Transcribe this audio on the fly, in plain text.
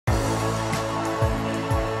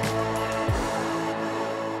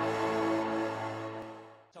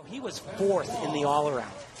He was fourth in the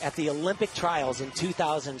all-around at the Olympic trials in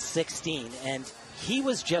 2016, and he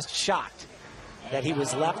was just shocked that he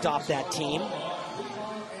was left off that team.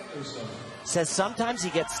 Says sometimes he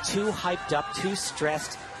gets too hyped up, too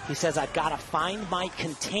stressed. He says, I've got to find my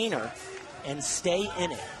container and stay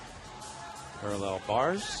in it. Parallel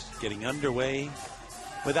bars getting underway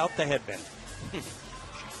without the headband.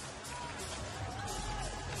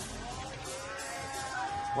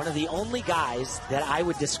 One of the only guys that I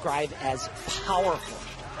would describe as powerful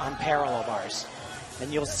on parallel bars.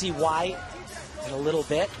 And you'll see why in a little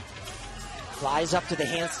bit. Flies up to the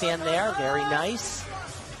handstand there, very nice.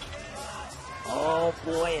 Oh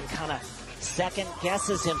boy, and kind of second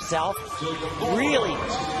guesses himself. Really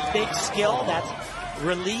big skill, that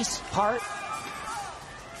release part.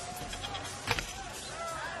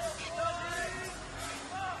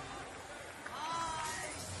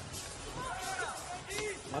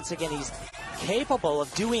 Once again, he's capable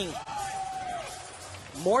of doing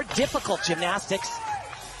more difficult gymnastics.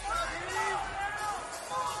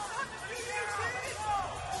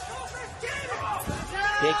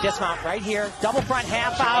 Big dismount right here. Double front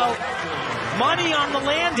half out. Money on the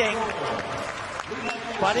landing.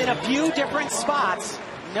 But in a few different spots,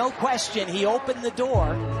 no question, he opened the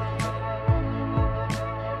door.